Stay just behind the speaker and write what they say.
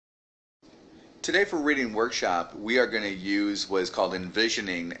Today for Reading Workshop, we are going to use what is called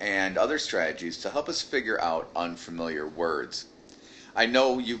envisioning and other strategies to help us figure out unfamiliar words. I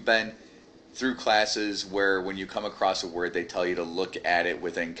know you've been through classes where when you come across a word, they tell you to look at it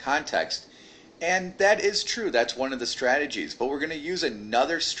within context. And that is true. That's one of the strategies. But we're going to use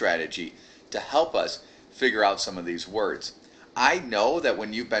another strategy to help us figure out some of these words. I know that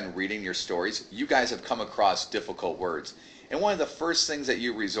when you've been reading your stories, you guys have come across difficult words. And one of the first things that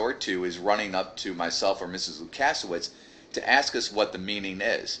you resort to is running up to myself or Mrs. Lukasiewicz to ask us what the meaning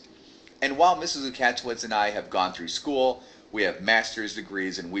is. And while Mrs. Lukasiewicz and I have gone through school, we have master's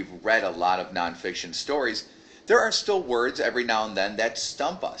degrees, and we've read a lot of nonfiction stories, there are still words every now and then that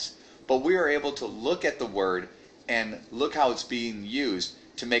stump us. But we are able to look at the word and look how it's being used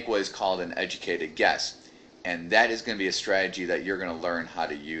to make what is called an educated guess. And that is going to be a strategy that you're going to learn how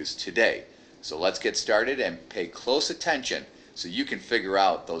to use today. So let's get started and pay close attention so you can figure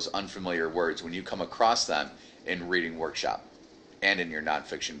out those unfamiliar words when you come across them in Reading Workshop and in your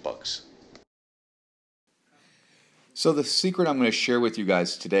nonfiction books. So the secret I'm going to share with you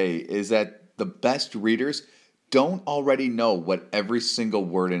guys today is that the best readers don't already know what every single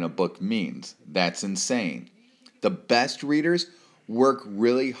word in a book means. That's insane. The best readers work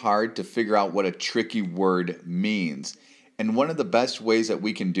really hard to figure out what a tricky word means. And one of the best ways that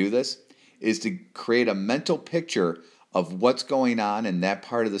we can do this is to create a mental picture of what's going on in that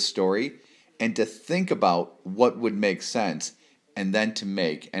part of the story and to think about what would make sense and then to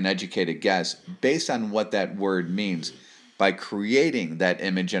make an educated guess based on what that word means by creating that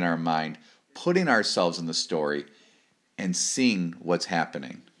image in our mind, putting ourselves in the story, and seeing what's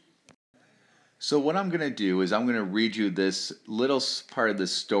happening. So what I'm going to do is I'm going to read you this little part of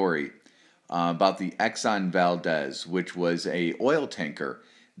this story about the Exxon Valdez, which was a oil tanker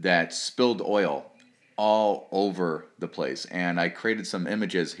that spilled oil all over the place. And I created some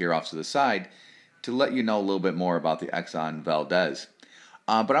images here off to the side to let you know a little bit more about the Exxon Valdez.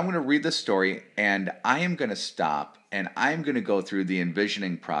 But I'm going to read this story, and I am going to stop, and I'm going to go through the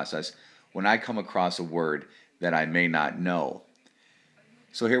envisioning process when I come across a word that I may not know.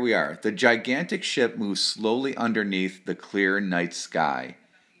 So here we are. The gigantic ship moves slowly underneath the clear night sky.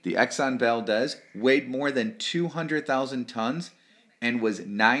 The Exxon Valdez weighed more than 200,000 tons and was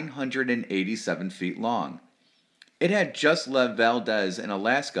 987 feet long. It had just left Valdez in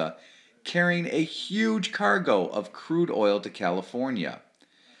Alaska, carrying a huge cargo of crude oil to California.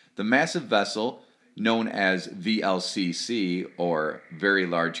 The massive vessel, known as VLCC, or Very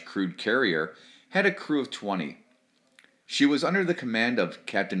Large Crude Carrier, had a crew of 20. She was under the command of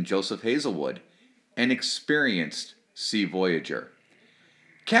Captain Joseph Hazelwood, an experienced sea voyager.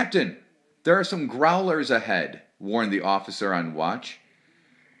 "Captain, there are some growlers ahead," warned the officer on watch.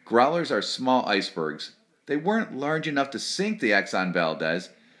 Growlers are small icebergs. They weren't large enough to sink the Exxon Valdez,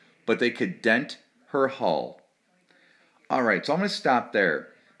 but they could dent her hull. Alright, so I'm going to stop there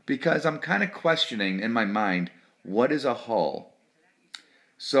because I'm kind of questioning in my mind, what is a hull?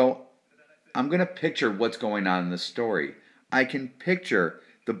 So I'm going to picture what's going on in the story. I can picture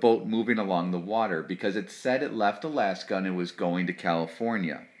the boat moving along the water because it said it left Alaska and it was going to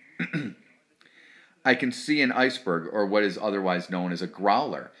California. I can see an iceberg, or what is otherwise known as a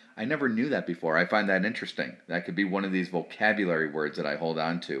growler. I never knew that before. I find that interesting. That could be one of these vocabulary words that I hold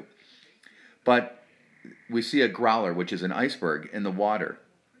on to. But we see a growler, which is an iceberg, in the water.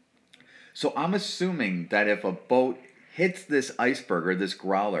 So I'm assuming that if a boat hits this iceberg or this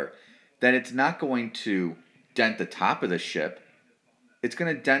growler, that it's not going to dent the top of the ship. It's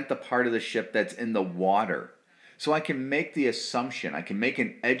going to dent the part of the ship that's in the water. So I can make the assumption, I can make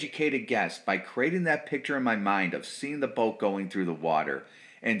an educated guess by creating that picture in my mind of seeing the boat going through the water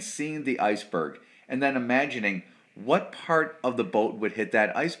and seeing the iceberg and then imagining what part of the boat would hit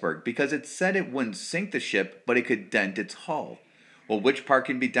that iceberg because it said it wouldn't sink the ship, but it could dent its hull. Well, which part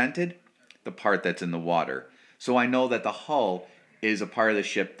can be dented? The part that's in the water. So I know that the hull is a part of the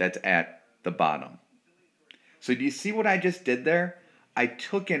ship that's at the bottom. So do you see what I just did there? I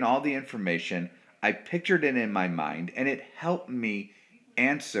took in all the information, I pictured it in my mind, and it helped me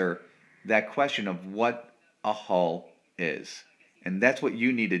answer that question of what a hull is. And that's what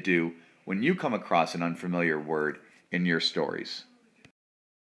you need to do when you come across an unfamiliar word in your stories.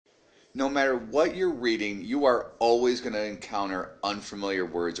 No matter what you're reading, you are always going to encounter unfamiliar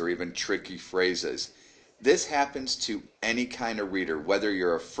words or even tricky phrases. This happens to any kind of reader, whether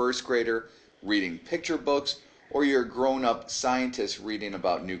you're a first grader reading picture books or you're a grown-up scientist reading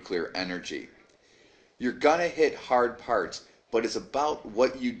about nuclear energy. You're going to hit hard parts, but it's about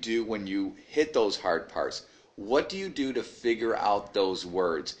what you do when you hit those hard parts. What do you do to figure out those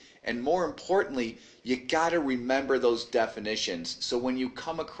words And more importantly, you got to remember those definitions. So when you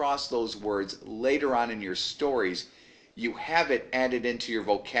come across those words later on in your stories, you have it added into your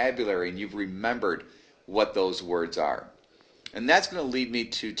vocabulary and you've remembered what those words are. And that's going to lead me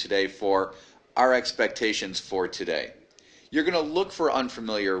to today for our expectations for today. You're going to look for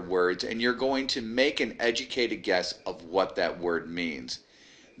unfamiliar words and you're going to make an educated guess of what that word means.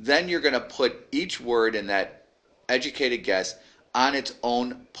 Then you're going to put each word in that educated guess on its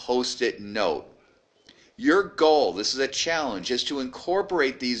own post-it note. Your goal, this is a challenge, is to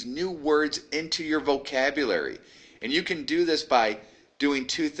incorporate these new words into your vocabulary. And you can do this by doing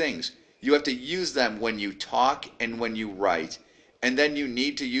two things. You have to use them when you talk and when you write. And then you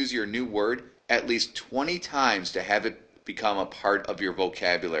need to use your new word at least 20 times to have it become a part of your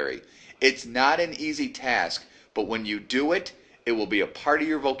vocabulary. It's not an easy task, but when you do it, it will be a part of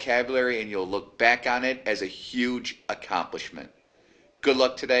your vocabulary and you'll look back on it as a huge accomplishment. Good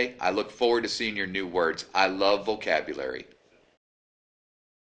luck today. I look forward to seeing your new words. I love vocabulary.